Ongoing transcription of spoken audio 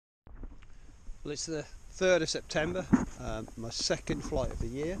Well, it's the 3rd of September, my second flight of the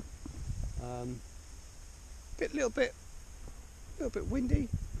year. Little bit windy,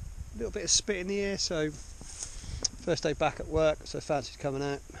 a little bit of spit in the air. So first day back at work, so I fancied coming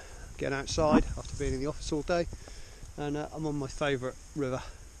out, getting outside after being in the office all day. And I'm on my favourite river.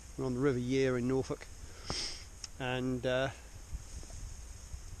 We're on the River Yare in Norfolk, and I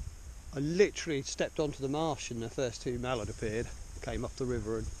literally stepped onto the marsh and the first two mallard appeared, came up the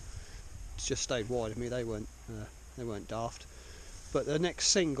river and just stayed wide of me. They weren't daft. But the next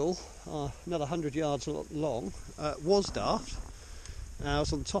single, another 100 yards long, was daft. I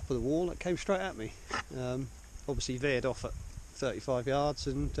was on the top of the wall. It came straight at me. Obviously veered off at 35 yards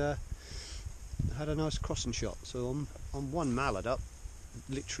and had a nice crossing shot. So I'm one mallard up,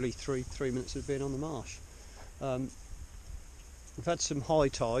 literally three minutes of being on the marsh. We've had some high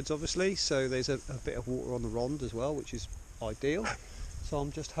tides, obviously, so there's a bit of water on the rond as well, which is ideal. So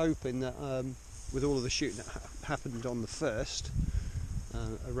I'm just hoping that with all of the shooting that happened on the 1st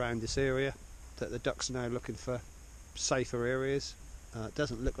around this area, that the ducks are now looking for safer areas. It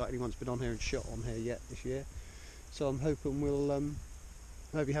doesn't look like anyone's been on here and shot on here yet this year, so I'm hoping we'll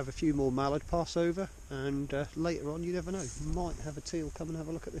maybe have a few more mallard pass over, and later on, you never know, you might have a teal come and have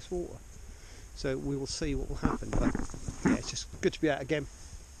a look at this water. So we will see what will happen. But yeah, it's just good to be out again,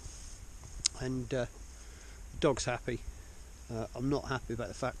 and the dog's happy. I'm not happy about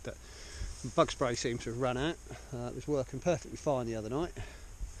the fact that bug spray seems to have run out. It was working perfectly fine the other night,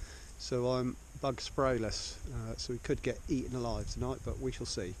 so I'm bug sprayless, so we could get eaten alive tonight, but we shall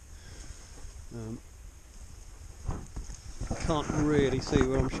see. Can't really see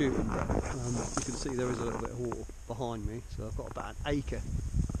where I'm shooting, but you can see there is a little bit of water behind me, so I've got about an acre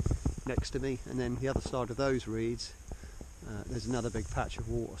next to me, and then the other side of those reeds there's another big patch of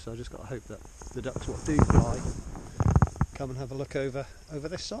water, so I just got to hope that the ducks what do fly come and have a look over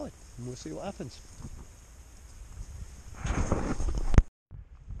this side, and we'll see what happens.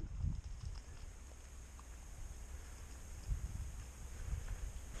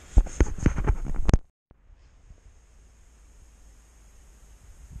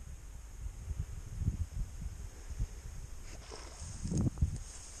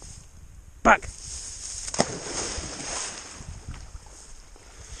 Back!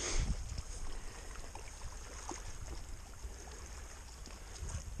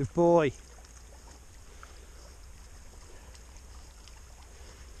 Good boy.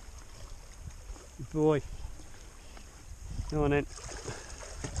 Good boy. Come on in.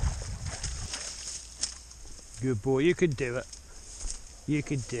 Good boy, you could do it. You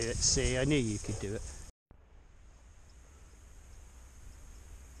could do it. See, I knew you could do it.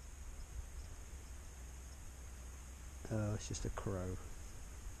 Oh, it's just a crow.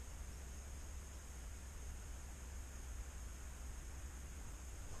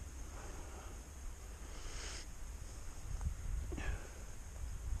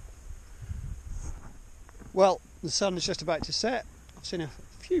 Well, the sun is just about to set. I've seen a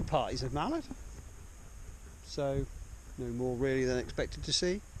few parties of mallard, so no more really than expected to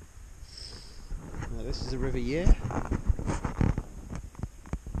see. Now, this is the River Yare.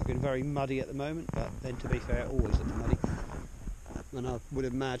 It's been very muddy at the moment, but then to be fair, it always looks muddy. And I would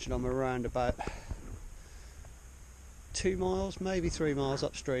imagine I'm around about 2 miles, maybe 3 miles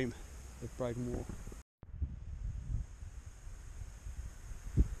upstream of Braden Water.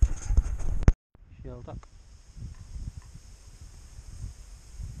 Shell duck.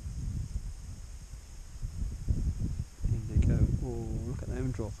 In they go. Oh, look at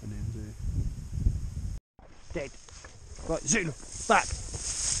them dropping in there. Dead. Right, Zulu, back.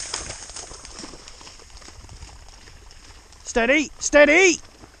 Steady, steady.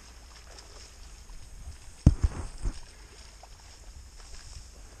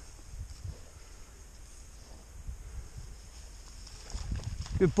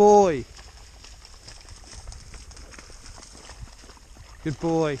 Good boy. Good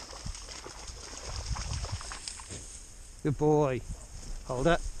boy. Good boy. Hold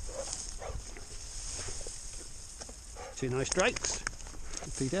it. 2 nice drakes.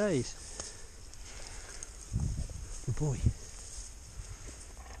 Happy days. Good boy.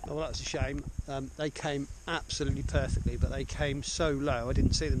 Oh, well, that's a shame. They came absolutely perfectly, but they came so low I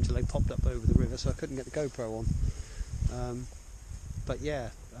didn't see them until they popped up over the river, so I couldn't get the GoPro on. But yeah,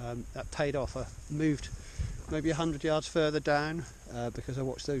 that paid off. I moved maybe 100 yards further down because I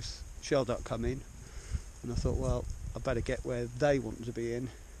watched those shell duck come in, and I thought, well, I better get where they wanted to be in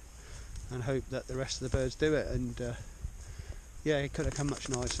and hope that the rest of the birds do it. And yeah, it could have come much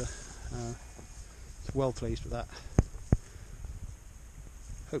nicer. Well pleased with that.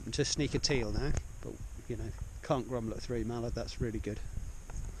 Hoping to sneak a teal now, but you know, can't grumble at 3 mallard. That's really good.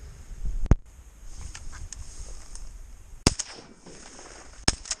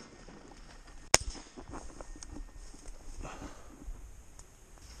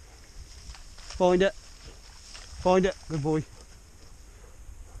 Find it. Find it. Good boy.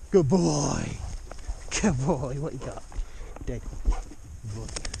 Good boy. Good boy. What you got? Dead. Good boy.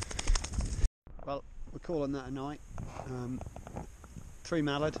 Well, we're calling that a night. 3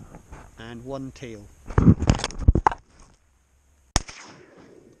 mallard and 1 teal.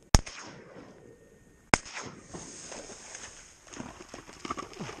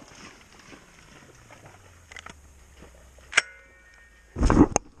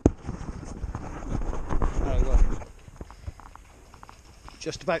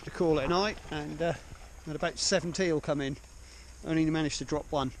 Just about to call it a night, and had about 7 teal come in. Only managed to drop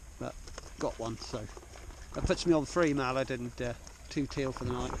 1, but got 1, so that puts me on 3 mallard and 2 teal for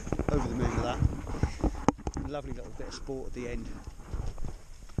the night. Over the moon with that. Lovely little bit of sport at the end.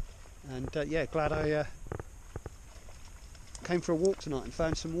 And yeah, glad I came for a walk tonight and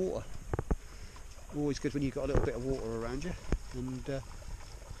found some water. Always good when you've got a little bit of water around you. And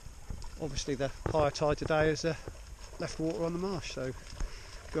obviously the higher tide today has left water on the marsh, so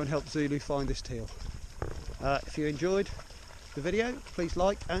go and help Zulu find this teal. If you enjoyed the video, please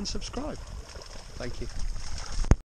like and subscribe. Thank you.